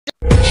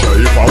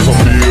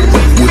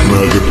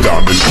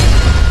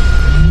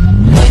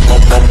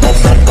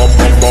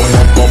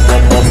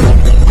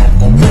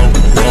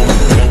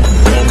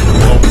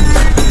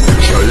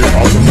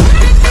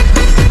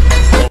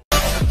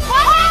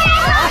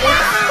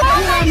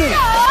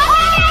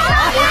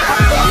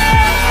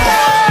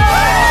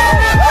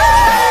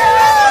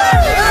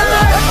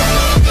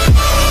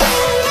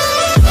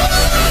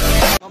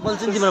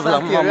म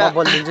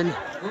बोलिदिन्छु नि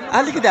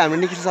अलिकति हाम्रो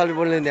निखिल सरले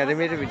बोल्नु धेरै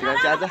मेरो भिडियोमा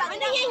चाहिँ आज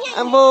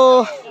आम्बो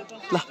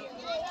ल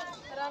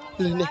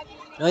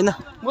होइन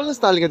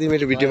बोल्नुहोस् न अलिकति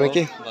मेरो भिडियोमा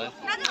के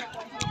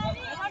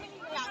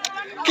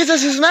छ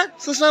सुषमा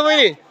सुषमा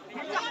बहिनी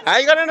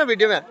हाई गर न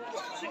भिडियोमा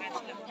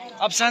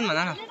अप्सन भन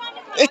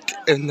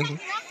न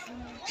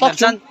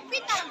अप्सन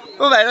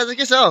ओ भाइरा चाहिँ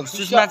के छ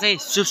सुषमा चाहिँ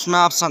सुषमा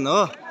अप्सन हो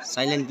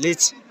साइलेन्ट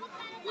प्लिज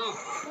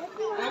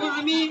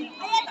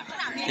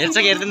हेर्छ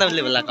कि हेर्दैन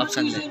उसले बोला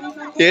अप्सनले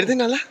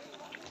हेर्दैन होला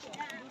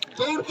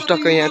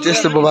टक्क यहाँ चाहिँ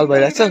यस्तो बोबाल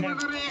भइरहेको छ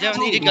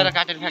एडिट गरेर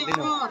काटेर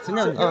फ्याक्दिनु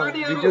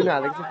भिडियो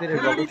नहालेको चाहिँ त्यसले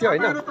भएको थियो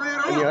होइन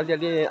अनि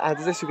अलिअलि आज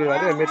चाहिँ शुक्रबार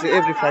हो मेरो चाहिँ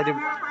एभ्री फ्राइडे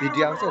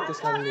भिडियो आउँछ त्यस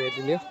कारणले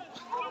हेरिदिने हो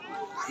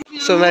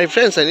सो माई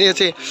फ्रेन्ड्स होइन यो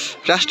चाहिँ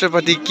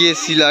राष्ट्रपति के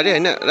सिल अरे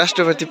होइन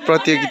राष्ट्रपति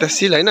प्रतियोगिता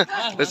सिल होइन र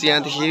चाहिँ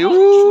यहाँदेखि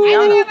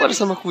ऊ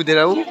परसम्म कुदेर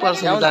ऊ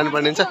परसम्म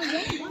जानुपर्ने हुन्छ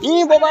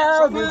यहीँ बोबा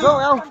भ्यू छ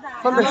आऊ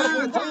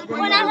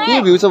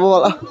यहीँ भ्यू छ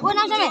बोबा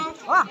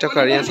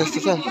टक्कर यहाँ चाहिँ यस्तो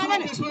छ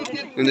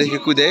हुँदेखि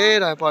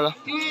कुदेर पर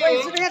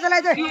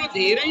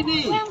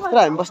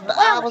हामी बस्दा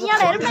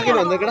थाकेन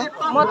भन्दा केटा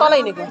म तल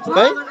हिँडेको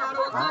है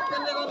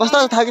बस्दा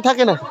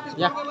थाकेन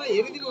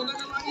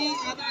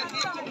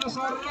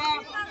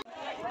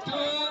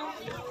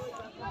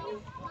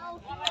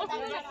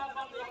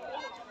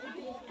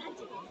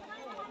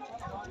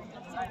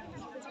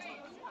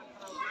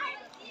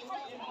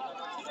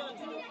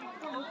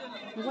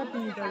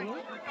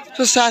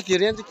सो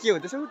साथीहरू यहाँ चाहिँ के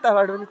हुँदैछ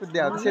उताबाट पनि कुद्दै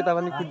आउँदैछ यता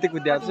पनि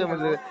कुद्दै आउँदैछ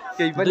मैले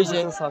केही पनि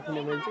बुझ्न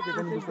सकिनँ मैले चाहिँ केही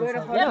पनि बुझ्न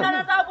सकिनँ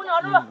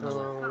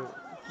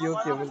के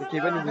हो मैले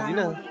केही पनि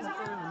बुझिनँ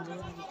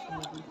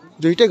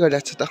दुइटै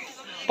गरिरहेको छ त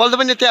पल्लो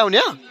पनि त्यहाँ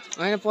आउने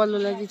होइन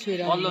पल्लोलाई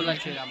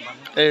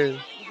ए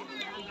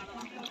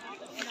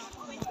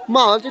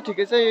माहौल चाहिँ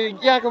ठिकै छ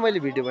यहाँको मैले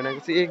भिडियो बनाएको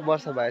चाहिँ 1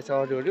 वर्ष भएछ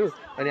अरू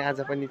अनि आज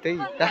पनि त्यही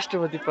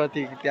राष्ट्रपति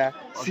प्रतियोगिता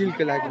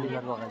सिलको लागि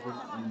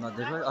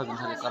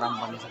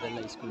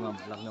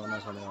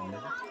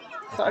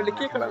सरले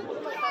के कराउनु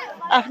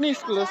आफ्नै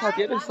स्कुल हो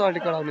साथीहरू सरले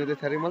कराउनु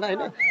हुँदैछ अरे मलाई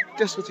होइन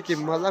त्यसको चाहिँ के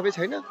मतलबै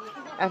छैन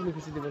आफ्नो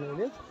खुसीले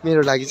बनाउने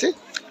मेरो लागि चाहिँ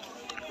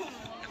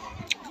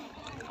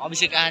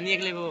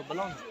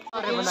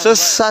सो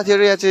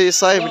साथीहरू यहाँ चाहिँ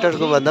 100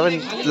 मिटरको भन्दा पनि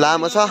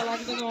लामो छ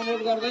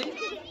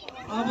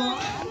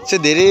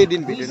चाहिँ धेरै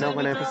दिन भिडियो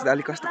नबनाएपछि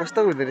अलिक कस्तो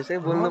हुँदो रहेछ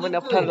बोल्नु पनि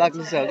अप्ठ्यारो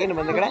लाग्ने छ किन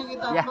भन्दा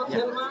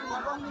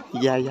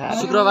या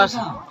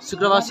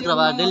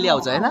शुक्रबार डेली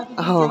आउँछ होइन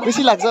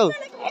खुसी लाग्छ हौ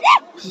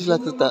खुसी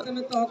लाग्छ त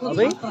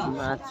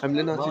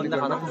हामीले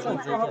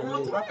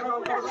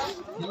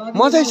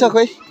मजै छ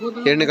खोइ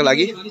हेर्नको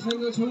लागि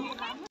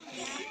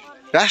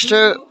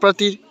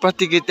राष्ट्रपति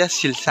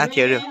प्रतियोगिताशील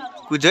साथीहरू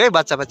कुद्यो है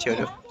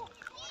बच्चाहरू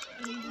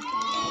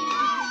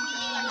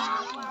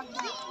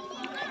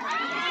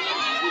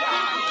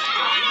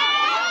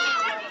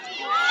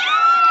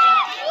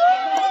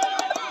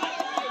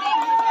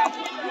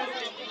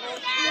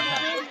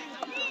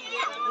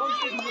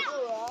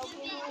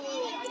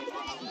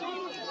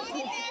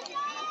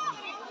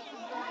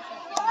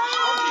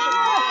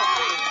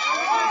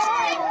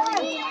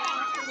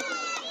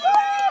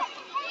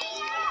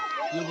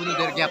यो पनि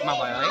धेरै ग्यापमा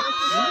भयो है यो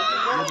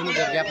पनि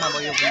धेरै ग्यापमा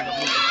भयो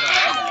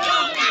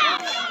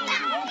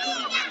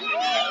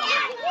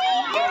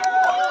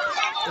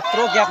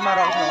यत्रो ग्यापमा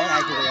राख्नु हो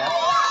आइपुग्यो यार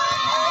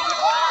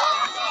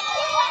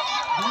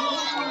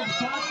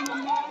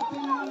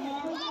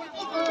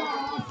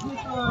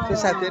त्यो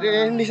साथीहरू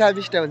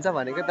निसाबिष्ट हुन्छ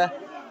भनेको त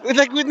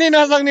उता कुद्नै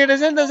नसक्ने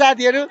रहेछ नि त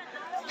साथीहरू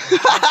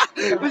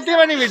उसले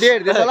पनि भिडियो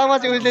हेर्दैछ होला म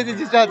चाहिँ उसले चाहिँ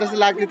जित्छ जस्तो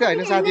लाग्दै थियो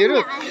होइन साथीहरू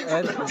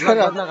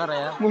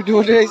मुटु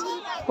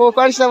को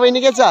करिश्मा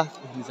बहिनी के छ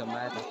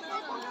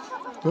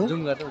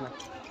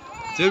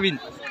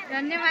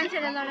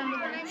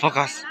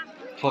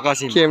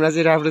क्यामेरा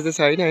चाहिँ राम्रो चाहिँ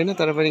छैन होइन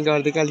तर पनि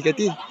गरिदिएको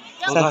अलिकति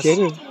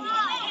साथीहरू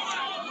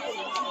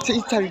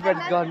इच्छा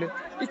विपरीत गर्ने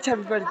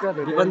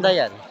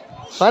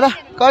होइन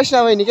करिश्मा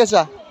बहिनी के छ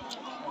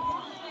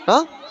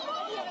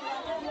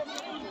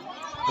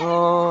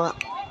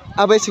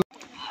अब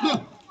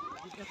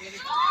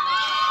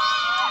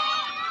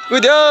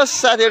कुद्यो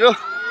साथीहरू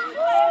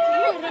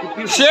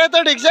सेतो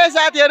ठिक छ है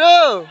साथीहरू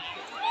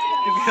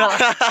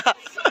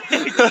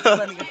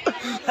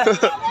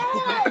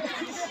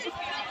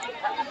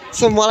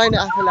सो मलाई नि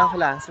आफूलाई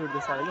हाँस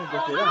उठ्दैछ होइन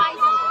देखेर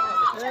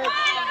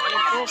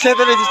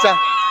सेतो रहेछ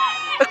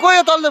को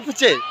यो तल्लो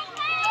पुच्छे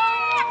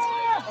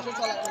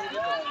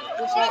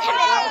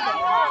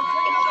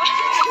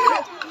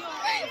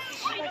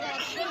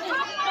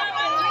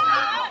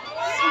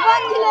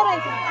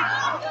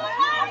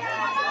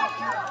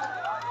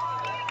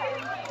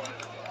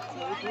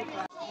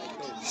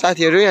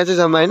साथीहरू यहाँ चाहिँ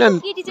जम्मा होइन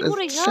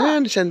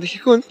सानोदेखि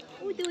कुन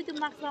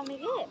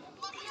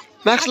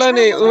मार्क्स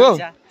लाउने ऊ हो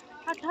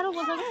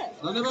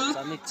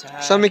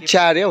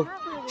समीक्षा अरे हौ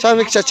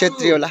समीक्षा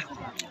छेत्री होला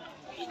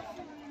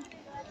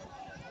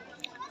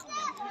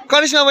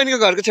करिश्मा बहिनीको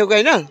घरको छेउको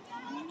होइन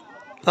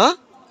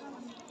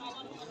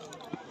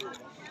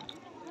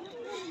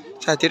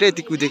साथीहरू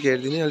यति कुदेको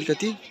हेरिदिने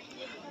अलिकति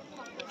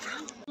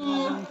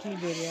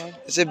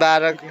चाहिँ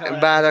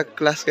 12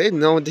 क्लासको है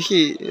 9 देखि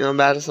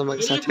 12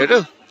 सम्मको साथीहरू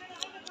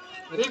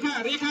रेखा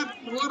रेखा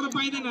गर्न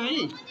पाइदैन है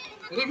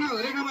रेखा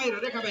रेखा बाहिर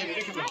रेखा बाहिर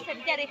रेखा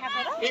बाहिर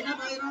रेखा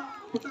बाहिर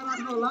खुट्टा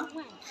राख्नु होला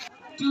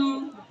 2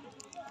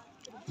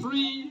 3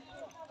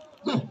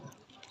 गो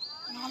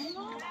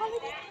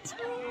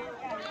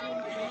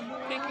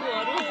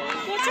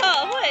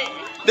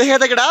देखा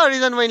त केटा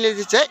रिजन मैले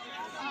जित्छ है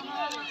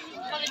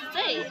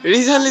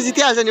रिजनले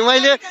जितिहाल्छ नि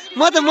मैले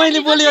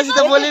बोलेपछि त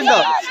बोले नि त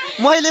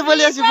मैले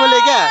बोलेपछि बोले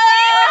क्या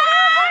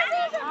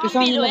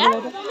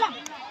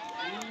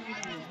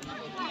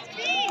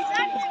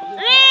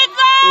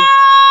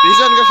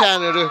रिजनको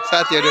फ्यानहरू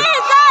साथीहरू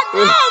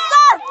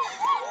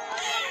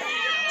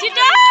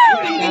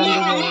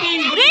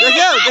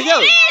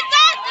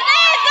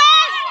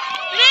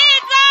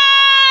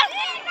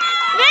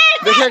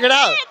देख्यौ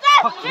केटा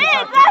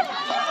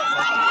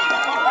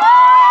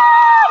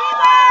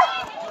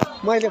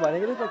मैले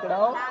भनेको नि त केटा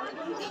हो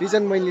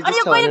रिजन मैले जित्छ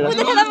भनेर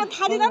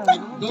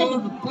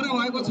पुरा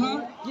भएको छ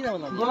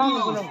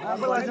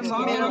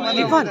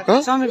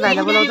समीर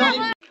भाइलाई बोलाउँदा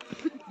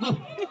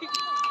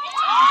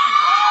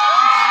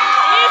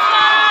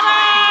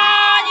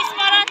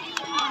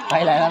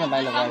भाइलाई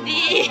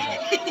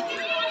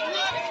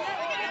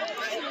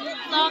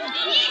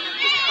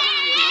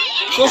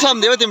को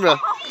सम्झे हो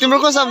तिम्रो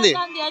को सम्झे ए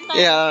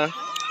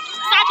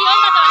साथी हो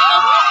नि त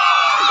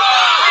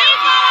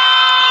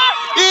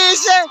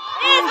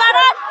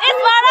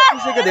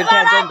इसैको धेरै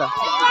ठान्छ नि त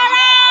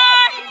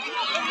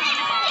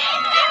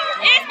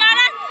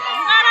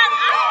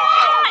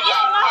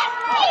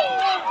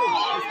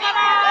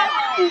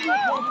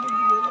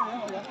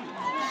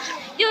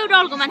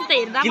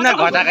किन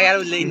घटाका यार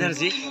उसले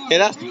इनर्जी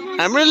हेर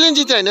हाम्रो लिन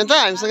जित्यो होइन त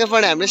हामीसँग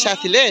पढे हाम्रो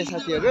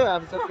साथीहरू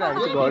अब सबै हामी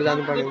चाहिँ घर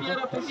जानुपर्ने हुन्छ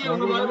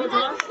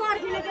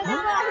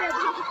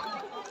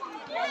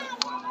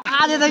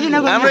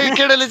हाम्रो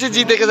केटाले चाहिँ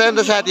जितेको छ नि त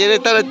साथीहरू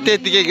तर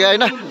त्यतिकै गयो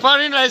होइन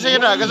पढिनु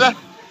आइसकेर भएको छ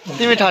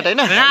तिमी ठट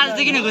होइन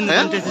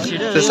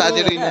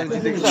साथीहरू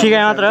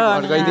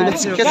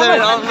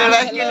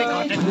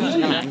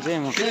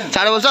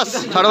छाडो बोल्छस्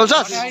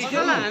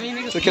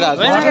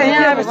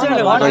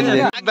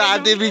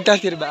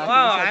बितातिर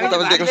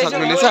तपाईँले देख्न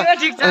सक्नुहुनेछ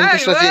अनि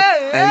त्यसपछि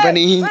हामी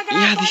पनि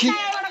यहाँदेखि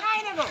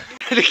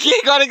के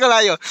गरेको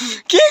लाग्यो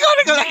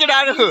केटाहरू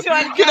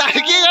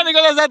के गरेको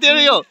लाग्यो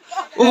साथीहरू यो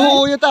ओहो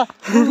यो त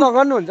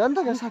उल्लङ्घन हुन्छ नि त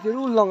साथीहरू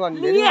उल्लङ्घन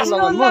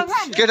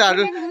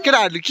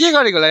केटाहरूले के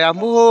गरेको लाग्यो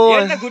आम्बो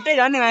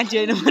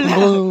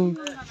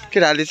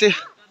केटाहरूले चाहिँ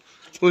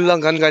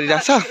उल्लङ्घन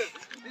गरिरहेछ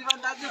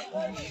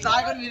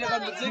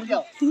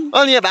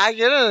अनि यहाँ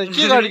भागेर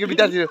के गरेको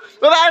बितातिर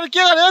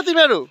के गर्यो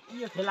तिमीहरू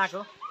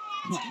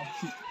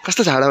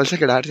कस्तो झाडा बोल्छ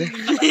केटाहरू चाहिँ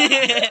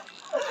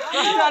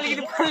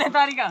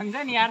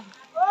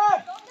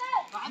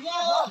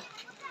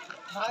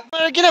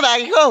किन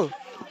भागेको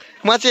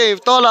म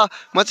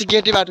चाहिँ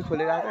गेटै बाटो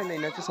खोलेर आएको होइन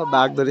यिनीहरू चाहिँ सब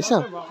भाग्दो रहेछ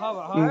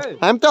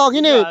हामी त अघि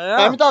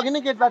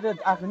नै गेट बाटो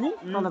आएको नि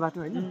तल बाटो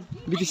होइन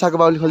बितिसाको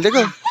बाउले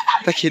खोलिदिएको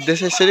त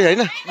खिच्दैछ यसरी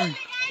होइन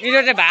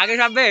भागे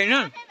सबै होइन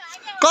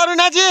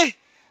करुणाजी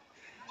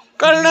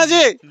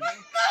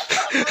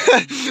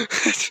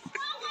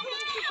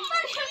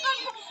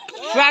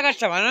स्वागत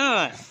छ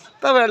भनौँ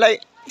तपाईँहरूलाई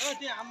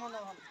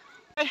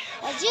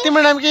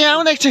तिम्रो नाम के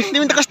आउँदै छु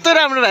तिमी त कस्तो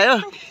राम्रो भयो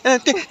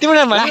तिम्रो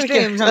नाम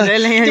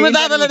तिम्रो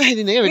दादालाई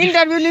देखाइदिने क्या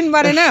इन्टरभ्यू लिनु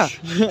परेन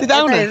त्यो त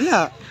आउनु हेर्न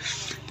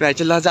भाइ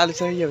चाहिँ लजालु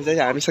छ यो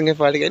चाहिँ हामीसँगै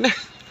पढेको होइन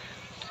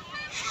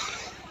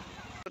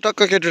टक्क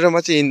केटो र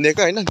म चाहिँ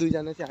हिँडेको होइन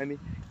दुईजना चाहिँ हामी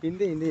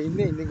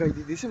हिँड्दै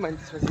गइदिँदैछु अनि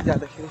त्यसपछि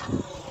जाँदाखेरि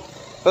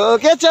हो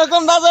के छ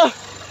कम दाजु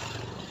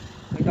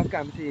टक्क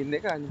हामी चाहिँ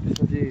हिँडेको अनि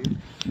त्यसपछि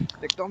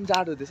एकदम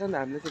जाडो हुँदैछ नि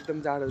हामीलाई चाहिँ एकदम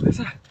जाडो हुँदैछ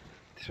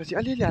त्यसपछि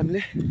अलिअलि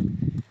हामीले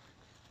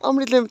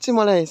अमृतले चाहिँ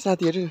मलाई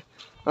साथीहरू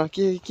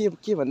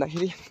के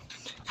भन्दाखेरि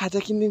खाजा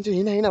किनिदिन्छु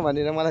हिँड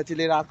भनेर मलाई चाहिँ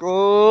लिएर आएको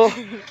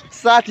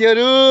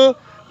साथीहरू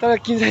तर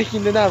किन्छ कि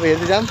किन्दैन अब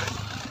हेर्दै जाऊँ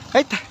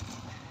है त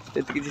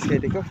त्यतिकै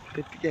जिस्काइदिएको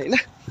त्यतिकै होइन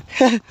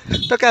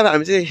टक्क अब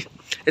हामी चाहिँ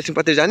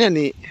एकछिनपट्टि जाने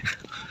अनि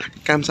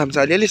कामसाम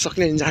चाहिँ अलिअलि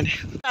सक्ने जाने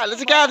केटाहरूले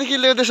चाहिँ कहाँदेखि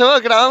ल्याउँदैछ हो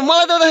केटा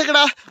मलाई देउँदाखेरि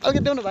केटा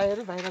अलिकति देउनु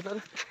भाइहरू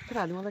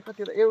केटाहरूले मलाई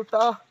कतिवटा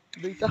एउटा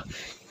दुईवटा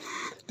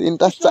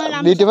तिनवटा चार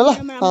दुईवटा ल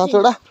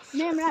पाँचवटा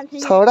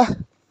छवटा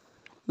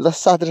ल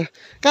साथीहरू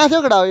कहाँ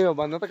थियो केटा हो यो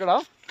भन्नु त केटा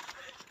हो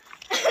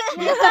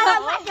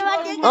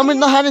अमृत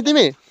नखाने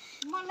तिमी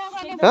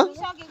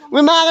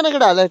उयो मागेन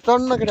केटाहरूलाई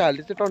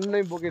केटाहरूले चाहिँ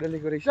टन्नै बोकेर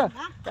लिएको रहेछ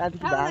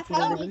कहाँदेखि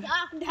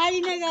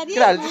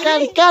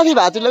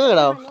भाँचुर लिएको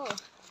केटा हो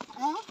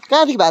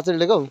कहाँदेखि भाँचुर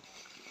लिएको हौ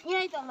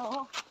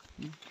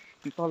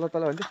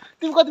तल भन्छ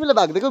तिमी कति बेला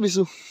भागिदिएको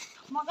बिसु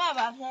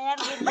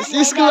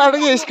स्कुल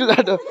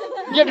बाटो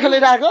गेट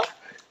खोलेर आएको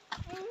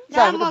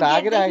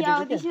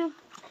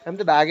हामी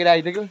त भागेर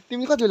आइदिएको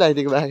तिमी कति बेला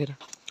आइदिएको भागेर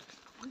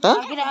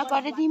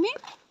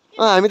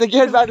हामी त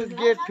गेट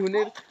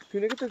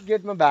थुनेको त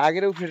गेटमा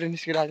भागेर उफ्रेर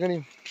निस्केर आएको नि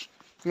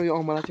यो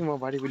अमला चाहिँ म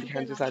भरिभरि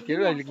खान्छु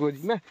साथीहरू अहिले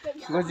गोजीमा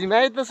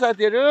आयो त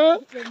साथीहरू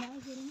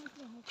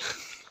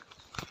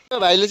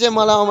भाइले चाहिँ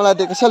मलाई अमला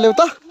दिएको छ ल्याउ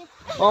त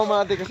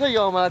अमला दिएको छ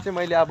यो अमला चाहिँ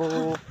मैले अब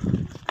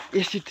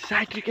एसिड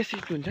साइट्रिक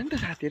एसिड हुन्छ नि त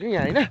साथीहरू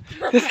यहाँ होइन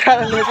त्यस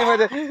कारणले चाहिँ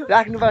मैले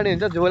राख्नुपर्ने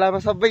हुन्छ झोलामा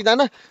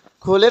सबैजना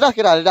खोलेर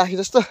केटाहरूले राखे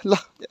जस्तो ल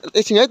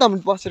एकछिन है त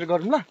बसेर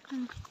गरौँ ल